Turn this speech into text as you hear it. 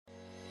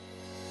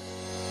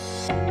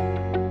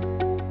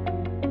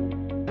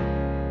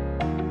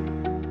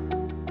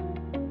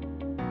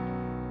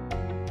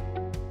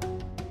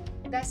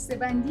دسته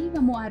بندی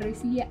و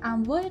معرفی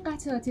انواع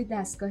قطعات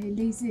دستگاه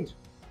لیزر.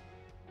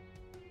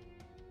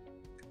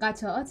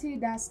 قطعات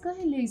دستگاه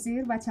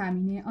لیزر و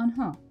تامین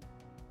آنها.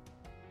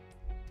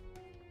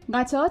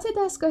 قطعات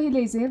دستگاه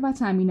لیزر و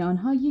تامین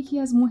آنها یکی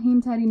از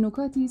مهمترین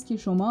نکاتی است که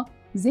شما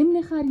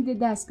ضمن خرید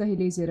دستگاه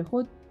لیزر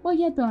خود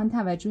باید به آن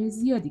توجه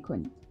زیادی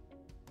کنید.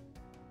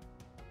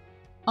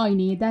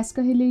 آینه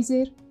دستگاه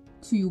لیزر،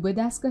 تیوب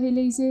دستگاه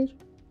لیزر،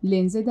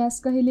 لنز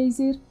دستگاه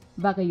لیزر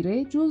و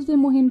غیره جزو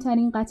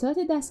مهمترین قطعات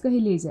دستگاه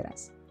لیزر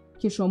است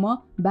که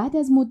شما بعد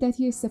از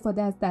مدتی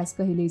استفاده از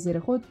دستگاه لیزر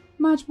خود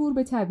مجبور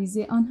به تعویض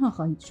آنها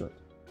خواهید شد.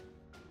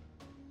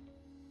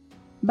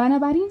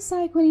 بنابراین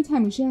سعی کنید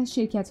همیشه از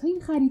شرکت‌هایی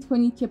خرید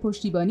کنید که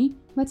پشتیبانی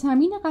و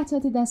تامین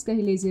قطعات دستگاه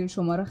لیزر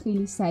شما را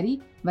خیلی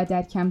سریع و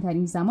در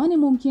کمترین زمان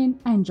ممکن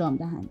انجام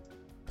دهند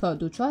تا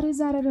دچار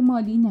ضرر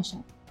مالی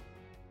نشوید.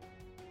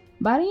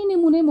 برای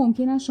نمونه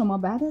ممکن است شما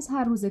بعد از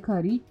هر روز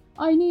کاری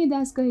آینه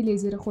دستگاه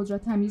لیزر خود را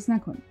تمیز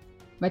نکنید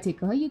و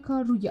تکه‌های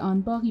کار روی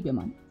آن باقی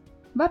بماند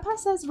و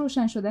پس از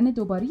روشن شدن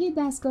دوباره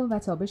دستگاه و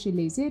تابش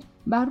لیزر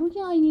بر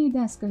روی آینه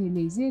دستگاه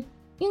لیزر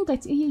این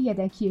قطعه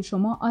یدکی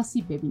شما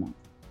آسیب ببیند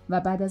و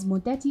بعد از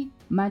مدتی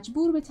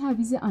مجبور به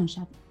تعویض آن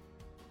شوید.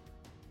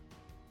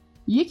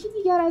 یکی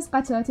دیگر از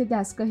قطعات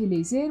دستگاه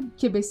لیزر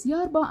که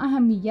بسیار با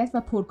اهمیت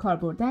و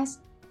پرکاربرد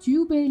است،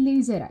 تیوب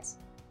لیزر است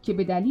که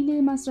به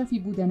دلیل مصرفی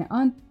بودن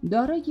آن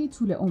دارای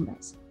طول عمر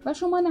است و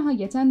شما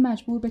نهایتاً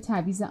مجبور به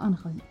تعویض آن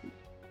خواهید بود.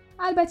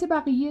 البته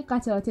بقیه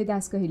قطعات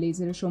دستگاه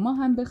لیزر شما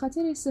هم به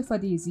خاطر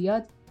استفاده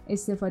زیاد،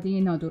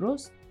 استفاده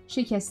نادرست،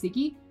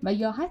 شکستگی و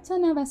یا حتی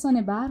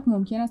نوسان برق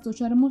ممکن است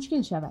دچار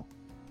مشکل شود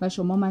و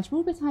شما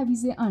مجبور به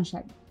تعویض آن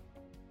شوید.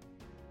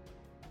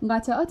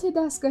 قطعات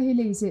دستگاه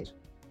لیزر،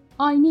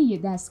 آینه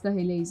دستگاه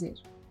لیزر،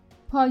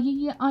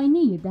 پایه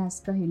آینه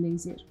دستگاه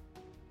لیزر،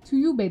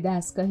 تیوب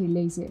دستگاه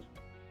لیزر،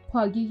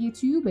 پایه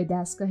تیوب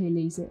دستگاه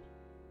لیزر،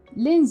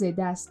 لنز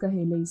دستگاه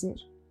لیزر،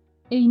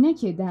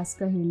 عینک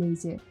دستگاه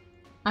لیزر،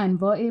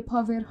 انواع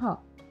پاورها،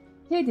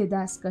 هد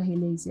دستگاه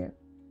لیزر،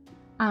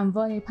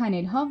 انواع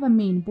پنل ها و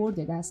مین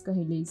بورد دستگاه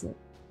لیزر،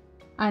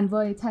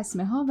 انواع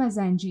تسمه ها و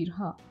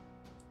زنجیرها،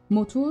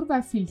 موتور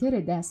و فیلتر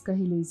دستگاه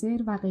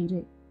لیزر و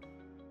غیره.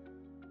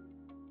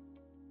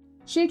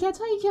 شرکت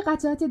هایی که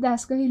قطعات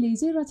دستگاه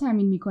لیزر را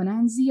تامین می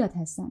کنند زیاد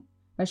هستند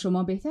و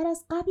شما بهتر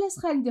است قبل از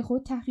خرید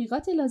خود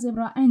تحقیقات لازم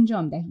را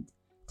انجام دهید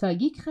تا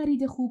یک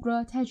خرید خوب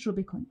را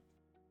تجربه کنید.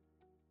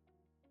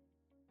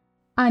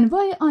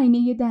 انواع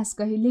آینه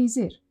دستگاه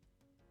لیزر.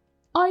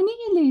 آینه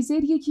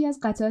لیزر یکی از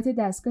قطعات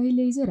دستگاه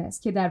لیزر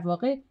است که در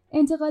واقع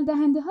انتقال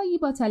دهنده هایی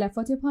با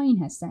تلفات پایین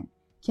هستند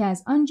که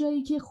از آن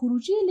جایی که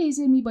خروجی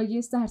لیزر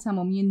میبایست در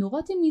تمامی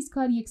نقاط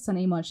میزکار یکسان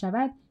اعمال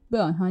شود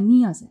به آنها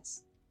نیاز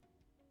است.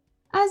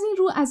 از این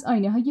رو از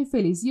آینه های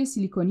فلزی و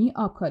سیلیکونی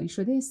آبکاری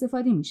شده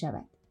استفاده می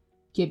شود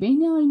که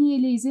بین آینه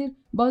لیزر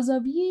با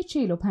زاویه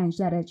 45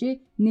 درجه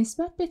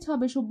نسبت به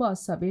تابش و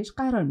بازتابش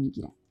قرار می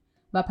گیرند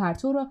و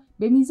پرتو را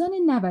به میزان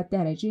 90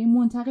 درجه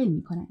منتقل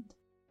می کنند.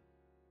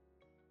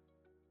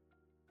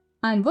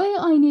 انواع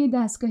آینه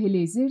دستگاه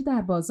لیزر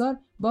در بازار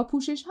با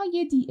پوشش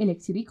های دی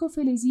الکتریک و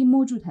فلزی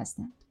موجود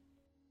هستند.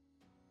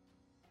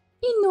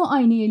 این نوع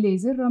آینه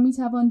لیزر را می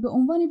توان به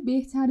عنوان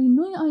بهترین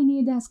نوع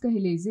آینه دستگاه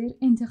لیزر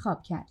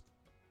انتخاب کرد.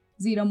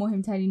 زیرا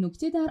مهمترین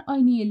نکته در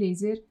آینه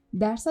لیزر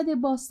درصد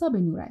بازتاب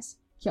نور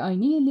است که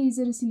آینه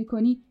لیزر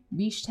سیلیکونی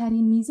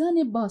بیشترین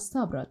میزان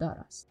بازتاب را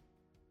دارد.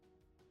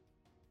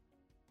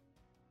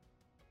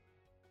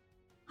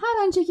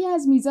 هر آنچه که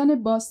از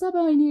میزان بازتاب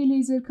آینه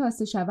لیزر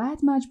کاسته شود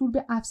مجبور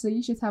به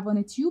افزایش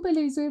توان تیوب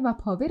لیزر و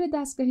پاور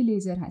دستگاه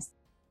لیزر است.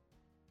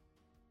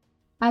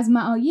 از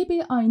معایب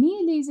آینه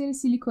لیزر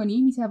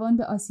سیلیکونی میتوان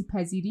به آسیب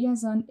پذیری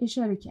از آن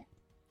اشاره کرد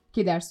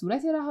که در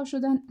صورت رها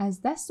شدن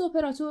از دست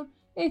اپراتور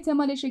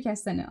احتمال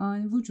شکستن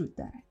آن وجود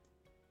دارد.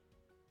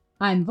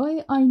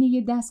 انواع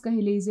آینه دستگاه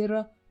لیزر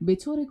را به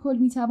طور کل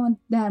میتوان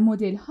در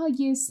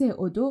مدل‌های 3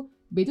 و 2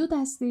 به 2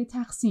 دسته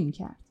تقسیم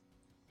کرد.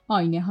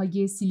 آینه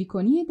های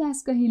سیلیکونی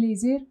دستگاه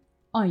لیزر،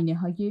 آینه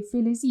های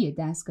فلزی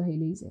دستگاه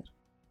لیزر.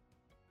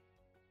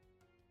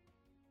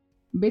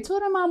 به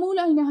طور معمول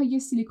آینه های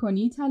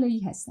سیلیکونی طلایی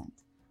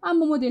هستند،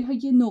 اما مدل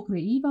های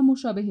نقره‌ای و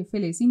مشابه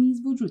فلزی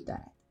نیز وجود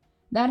دارد.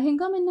 در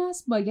هنگام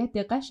نصب باید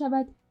دقت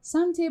شود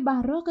سمت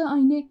براق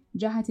آینه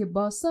جهت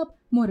بازتاب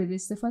مورد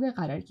استفاده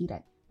قرار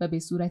گیرد و به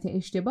صورت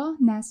اشتباه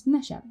نصب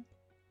نشود.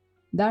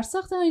 در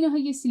ساخت آینه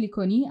های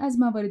سیلیکونی از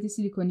موارد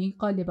سیلیکونی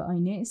قالب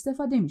آینه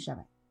استفاده می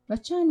شود و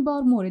چند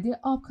بار مورد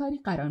آبکاری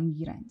قرار می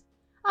گیرند.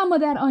 اما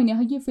در آینه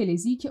های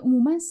فلزی که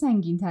عموماً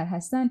سنگین تر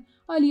هستند،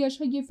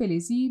 آلیاژ های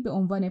فلزی به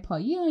عنوان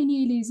پایه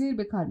آینه لیزر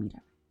به کار می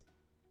روند.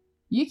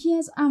 یکی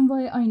از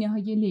انواع آینه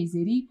های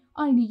لیزری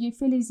آینه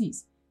فلزی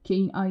است که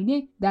این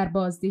آینه در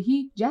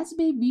بازدهی جذب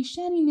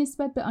بیشتری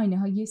نسبت به آینه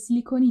های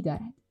سیلیکونی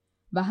دارد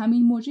و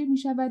همین موجب می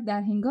شود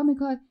در هنگام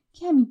کار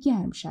کمی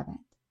گرم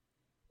شوند.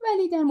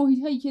 ولی در محیط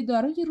هایی که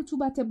دارای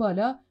رطوبت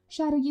بالا،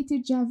 شرایط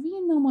جوی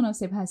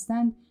نامناسب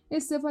هستند،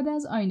 استفاده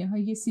از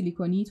آینه‌های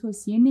سیلیکونی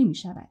توصیه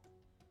نمی‌شود.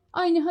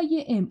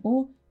 آینه‌های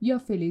MO یا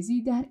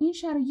فلزی در این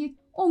شرایط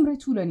عمر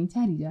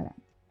طولانی‌تری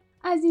دارند.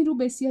 از این رو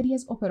بسیاری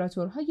از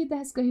اپراتورهای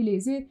دستگاه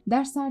لیزر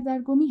در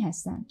سردرگمی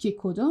هستند که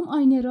کدام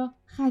آینه را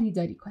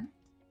خریداری کنند.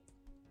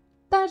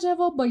 در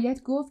جواب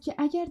باید گفت که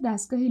اگر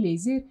دستگاه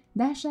لیزر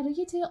در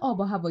شرایط آب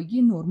و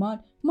هوایی نرمال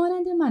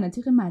مانند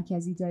مناطق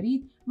مرکزی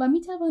دارید و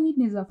می توانید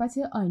نظافت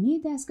آینه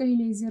دستگاه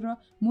لیزر را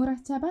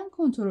مرتباً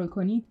کنترل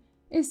کنید،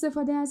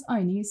 استفاده از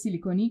آینه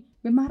سیلیکونی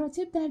به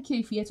مراتب در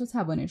کیفیت و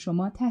توان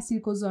شما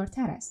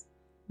تاثیرگذارتر است.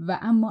 و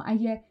اما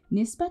اگر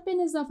نسبت به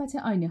نظافت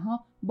آینه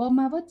ها با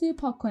مواد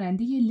پاک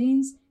کننده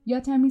لنز یا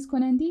تمیز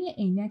کننده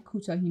عینک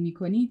کوتاهی می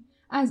کنید،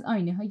 از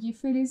آینه های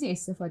فلزی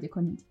استفاده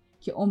کنید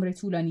که عمر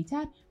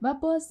طولانی‌تر و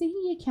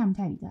بازدهی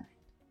کمتری دارند.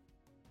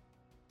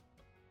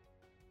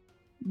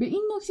 به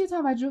این نکته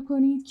توجه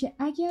کنید که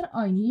اگر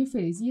آینه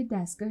فلزی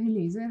دستگاه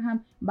لیزر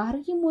هم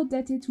برای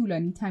مدت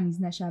طولانی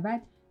تمیز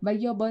نشود و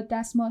یا با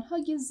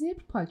دستمال‌های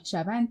زبر پاک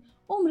شوند،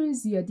 عمر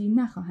زیادی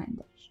نخواهند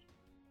داشت.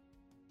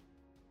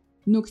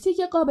 نکته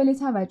قابل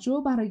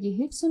توجه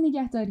برای حفظ و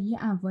نگهداری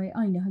انواع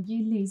آینه‌های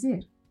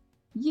لیزر: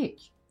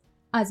 1.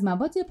 از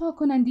مواد پاک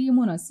کننده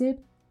مناسب،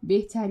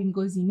 بهترین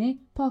گزینه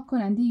پاک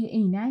کننده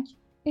عینک،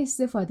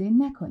 استفاده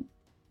نکنید.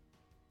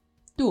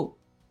 2.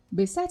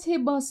 به سطح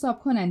بازتاب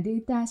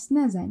کننده دست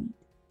نزنید.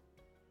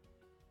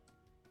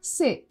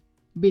 3.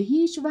 به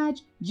هیچ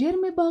وجه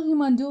جرم باقی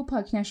مانده و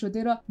پاک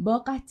نشده را با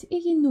قطعه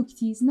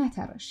نوک‌تیز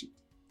نتراشید.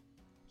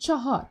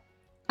 4.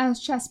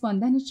 از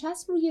چسباندن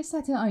چسب روی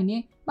سطح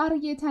آینه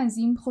برای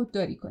تنظیم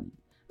خودداری کنید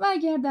و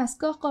اگر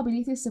دستگاه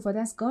قابلیت استفاده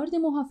از گارد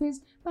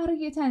محافظ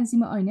برای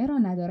تنظیم آینه را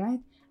ندارد،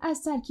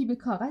 از ترکیب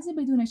کاغذ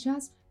بدون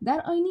چسب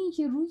در آینه‌ای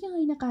که روی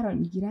آینه قرار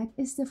می‌گیرد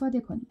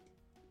استفاده کنید.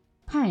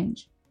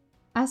 5.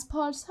 از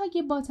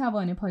پالس‌های با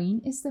توان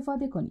پایین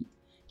استفاده کنید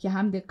که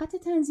هم دقت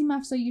تنظیم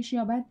افزایش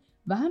یابد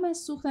و هم از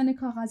سوختن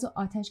کاغذ و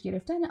آتش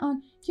گرفتن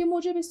آن که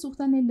موجب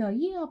سوختن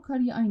لایه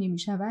آبکاری آینه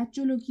می‌شود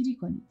جلوگیری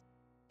کنید.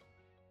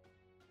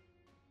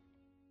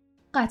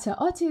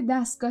 قطعات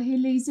دستگاه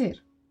لیزر،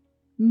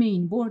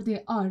 مین بورد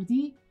RD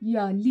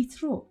یا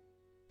لیترو.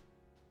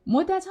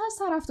 مدت‌ها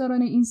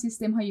طرفداران این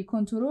سیستم‌های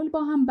کنترل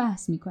با هم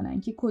بحث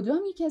می‌کنند که کدام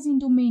یک از این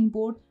دو مین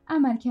بورد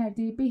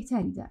عملکرد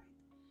بهتری دارد.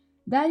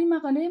 در این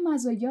مقاله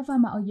مزایا و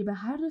معایب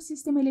هر دو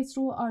سیستم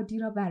لیترو و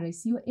RD را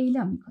بررسی و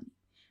اعلام می‌کنیم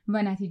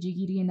و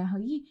نتیجه‌گیری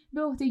نهایی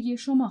به عهده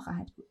شما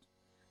خواهد بود.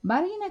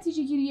 برای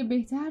نتیجه‌گیری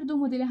بهتر دو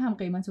مدل هم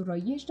قیمت و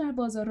رایج در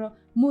بازار را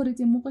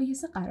مورد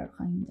مقایسه قرار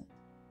خواهیم داد.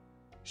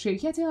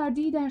 شرکت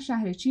RD در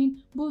شهر چین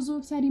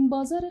بزرگترین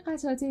بازار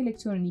قطعات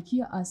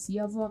الکترونیکی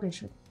آسیا واقع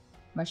شده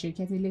و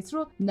شرکت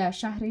لیترو در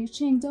شهر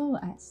چنگداو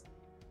است.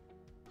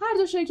 هر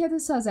دو شرکت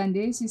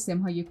سازنده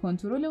سیستم‌های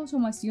کنترل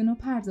اتوماسیون و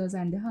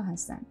پردازنده ها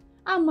هستند،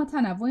 اما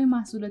تنوع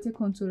محصولات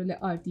کنترل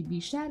RD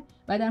بیشتر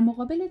و در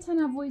مقابل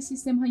تنوع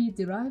سیستم‌های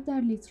درایو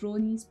در لیترو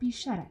نیز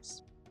بیشتر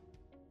است.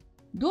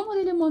 دو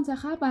مدل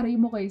منتخب برای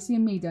مقایسه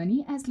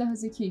میدانی از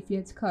لحاظ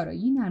کیفیت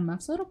کارایی، نرم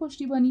افزار و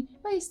پشتیبانی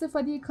و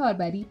استفاده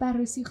کاربری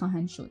بررسی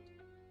خواهند شد.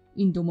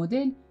 این دو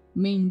مدل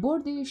مین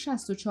بورد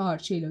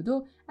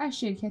 6442 از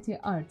شرکت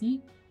RD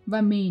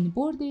و مین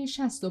بورد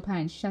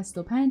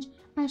 6565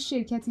 از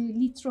شرکت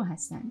لیترو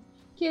هستند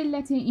که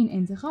علت این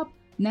انتخاب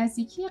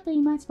نزدیکی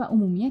قیمت و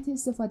عمومیت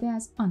استفاده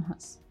از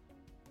آنهاست.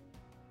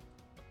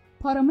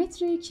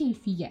 پارامتر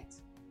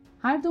کیفیت: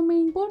 هر دو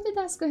مین بورد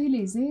دستگاه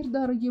لیزر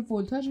دارای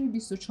ولتاژ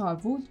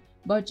 24 ولت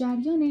با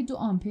جریان 2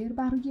 آمپر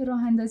برای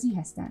راه اندازی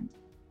هستند.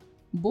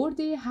 بورد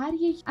هر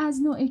یک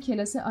از نوع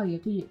کلاس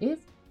عایقی F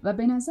و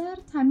به نظر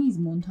تمیز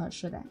مونتاژ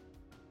شدند.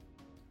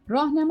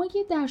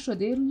 راهنمای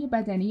درشده روی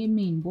بدنه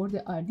مین بورد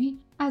RD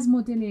از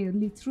مدل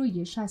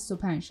لیتروی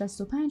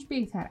 6565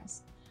 بهتر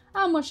است،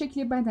 اما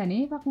شکل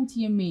بدنه و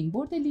قوطی مین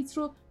بورد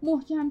لیترو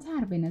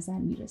محکم‌تر به نظر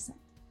می‌رسد.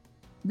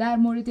 در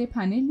مورد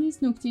پنل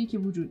نیز نکته‌ای که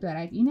وجود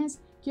دارد این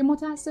است که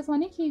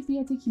متاسفانه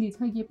کیفیت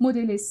کلیدهای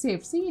مدل 03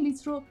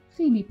 لیترو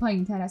خیلی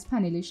پایین‌تر از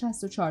پنل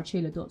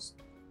 6442 است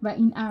و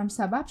این امر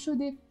سبب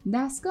شده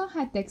دستگاه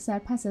حداکثر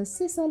پس از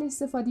 3 سال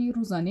استفاده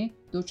روزانه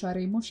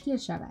دچار مشکل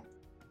شود.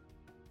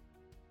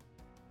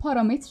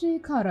 پارامتر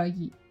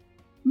کارایی: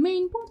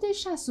 مین بورد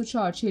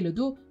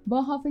 6442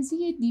 با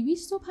حافظه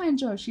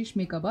 256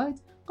 مگابایت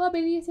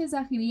قابلیت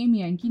ذخیره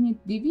میانگین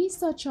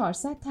 200 تا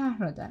 400 طرح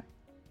را دارد،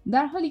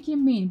 در حالی که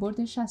مین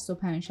بورد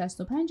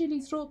 6565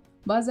 لیترو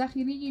با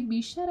ذخیره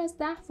بیشتر از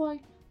 10 فایل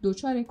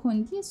دچار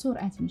کندی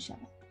سرعت می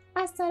شود.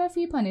 از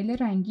طرفی پانل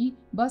رنگی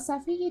با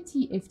صفحه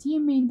TFT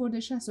مین بورد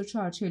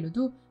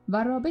 6442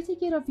 و رابط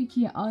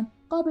گرافیکی آن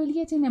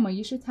قابلیت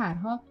نمایش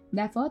طرح‌ها،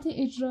 دفعات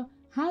اجرا،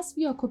 حذف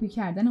یا کپی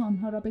کردن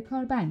آنها را به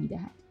کار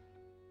برمی‌دهد.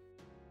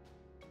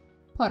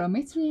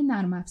 پارامتر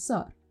نرم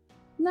افزار: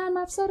 نرم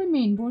افزار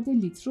مین بورد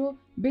لیترو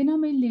به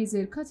نام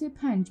لیزر کات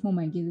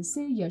 5-3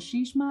 یا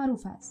 6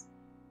 معروف است.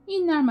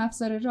 این نرم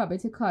افزار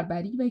رابط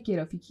کاربری و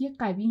گرافیکی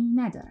قوی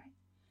ندارد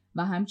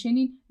و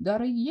همچنین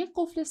دارای یک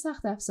قفل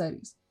سخت افزاری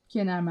است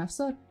که نرم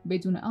افزار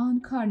بدون آن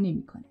کار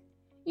نمی‌کند.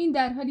 این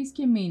در حالی است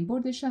که مین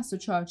بورد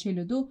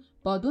 6442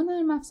 با 2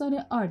 نرم افزار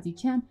RD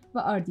Cam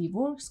و RD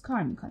Works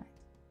کار می‌کند.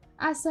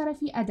 از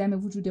طرفی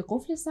عدم وجود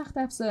قفل سخت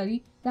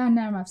افزاری در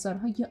نرم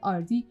افزارهای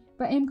آردی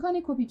و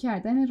امکان کپی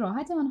کردن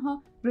راحت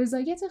آنها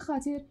رضایت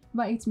خاطر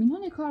و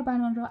اطمینان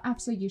کاربران را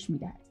افزایش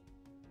می‌دهد.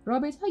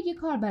 رابطهای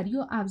کاربری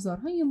و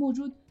ابزارهای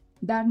موجود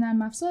در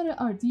نرم افزار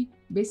آردی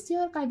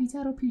بسیار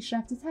قوی‌تر و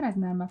پیشرفته‌تر از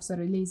نرم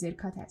افزار لیزر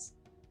کات است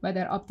و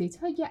در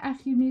آپدیت‌های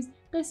اخیر نیز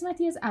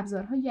قسمتی از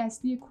ابزارهای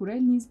اصلی کورل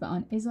نیز به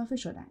آن اضافه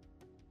شدند.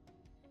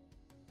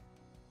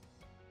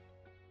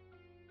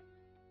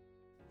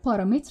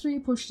 پارامتر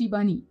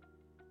پشتیبانی.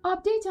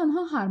 آپدیت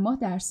آنها هر ماه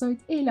در سایت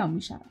اعلام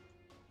می شود.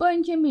 با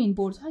اینکه مین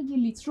بوردهای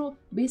لیترو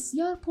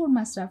بسیار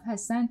پرمصرف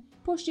هستند،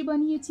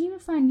 پشتیبانی تیم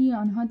فنی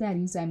آنها در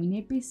این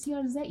زمینه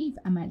بسیار ضعیف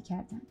عمل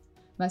کردند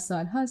و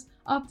سالهاست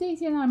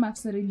آپدیت نرم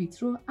افزار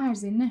لیترو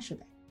عرضه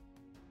نشده.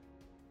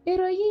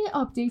 ارائه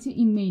آپدیت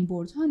این مین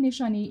بوردها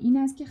نشانه این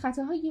است که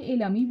خطاهای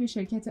اعلامی به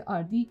شرکت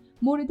آردی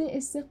مورد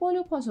استقبال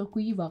و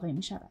پاسخگویی واقع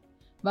می شود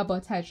و با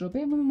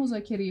تجربه و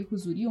مذاکره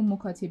حضوری و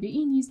مکاتبه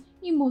نیز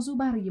این موضوع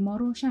برای ما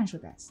روشن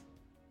شده است.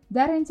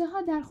 در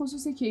انتها در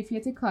خصوص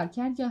کیفیت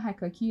کارکرد یا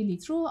حکاکی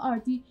لیترو و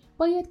آردی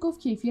باید گفت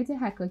کیفیت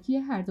حکاکی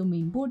هر دو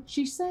مین بورد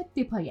 600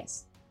 دپای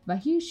است و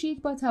هیچ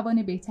شیت با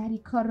توان بهتری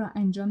کار را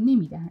انجام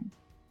نمی‌دهند.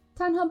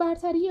 تنها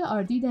برتری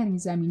آردی در این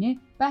زمینه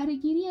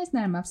بهره‌گیری از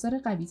نرم افزار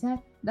قوی‌تر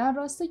در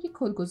راستای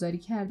کدگذاری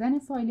کردن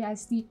فایل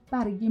اصلی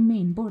برای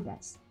مین بورد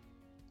است.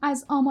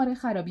 از آمار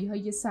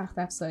خرابی‌های سخت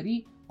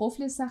افزاری،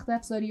 قفل سخت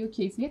افزاری و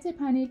کیفیت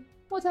پنل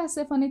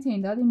متاسفانه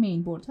تعداد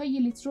مین بوردهای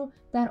لیترو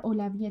در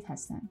اولویت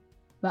هستند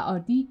و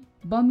آردی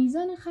با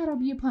میزان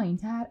خرابی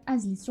پایین‌تر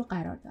از لیترو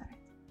قرار دارد.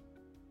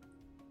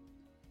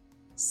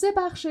 3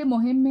 بخش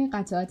مهم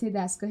قطعات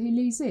دستگاه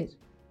لیزر: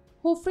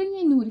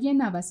 حفره نوری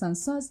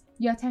نوسانساز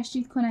یا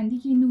تشدید کننده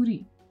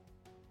نوری.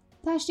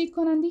 تشدید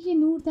کننده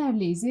نور در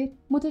لیزر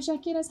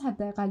متشکل از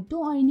حداقل 2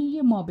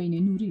 آینه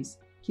مابین نوری است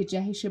که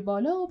جهش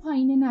بالا و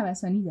پایین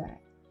نوسانی دارد.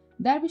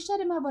 در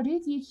بیشتر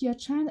موارد یک یا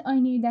چند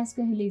آینه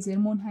دستگاه لیزر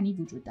منحنی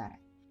وجود دارد،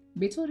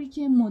 به طوری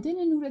که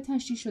مدل نور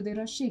تشدید شده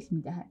را شکل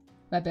می‌دهد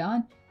و به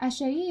آن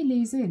اشعه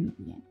لیزر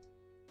می‌گویند.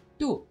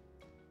 2.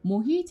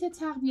 محیط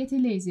تقویت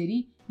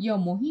لیزری یا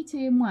محیط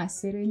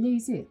مؤثر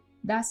لیزر.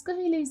 دستگاه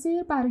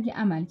لیزر برای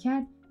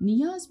عملکرد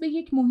نیاز به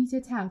یک محیط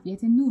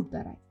تقویت نور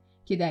دارد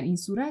که در این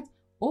صورت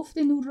افت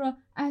نور را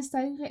از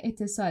طریق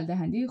اتصال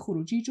دهنده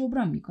خروجی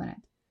جبران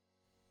می‌کند.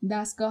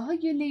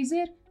 دستگاه‌های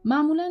لیزر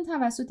معمولاً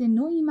توسط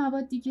نوعی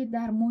موادی که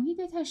در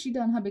محیط تشدید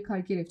آنها به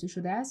کار گرفته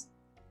شده است،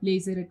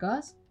 لیزر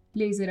گاز،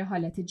 لیزر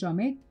حالت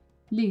جامد،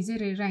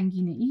 لیزر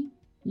رنگینه‌ای،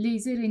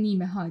 لیزر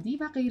نیمه هادی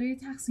و غیره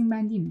تقسیم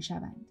بندی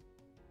می‌شوند.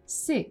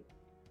 3.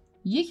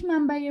 یک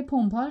منبع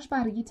پمپاژ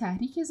برای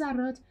تحریک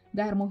ذرات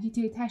در محیط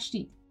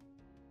تشدید.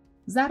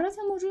 ذرات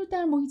موجود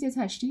در محیط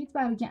تشدید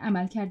برای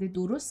عملکرد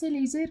درست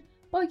لیزر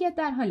باید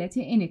در حالت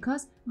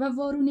انعکاس و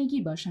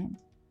وارونگی باشند.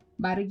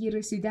 برای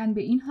رسیدن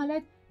به این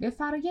حالت به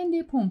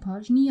فرایند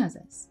پمپاژ نیاز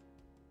است.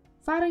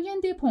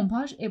 فرایند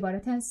پمپاژ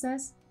عبارت است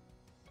از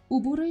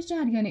عبور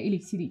جریان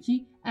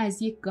الکتریکی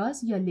از یک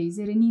گاز یا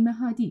لیزر نیمه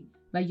هادی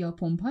و یا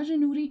پمپاژ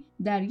نوری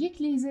در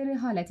یک لیزر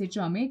حالت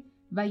جامد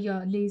و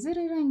یا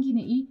لیزر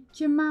رنگینه‌ای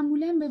که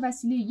معمولاً به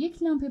وسیله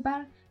یک لامپ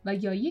برق و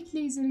یا یک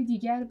لیزر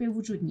دیگر به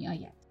وجود می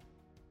آید.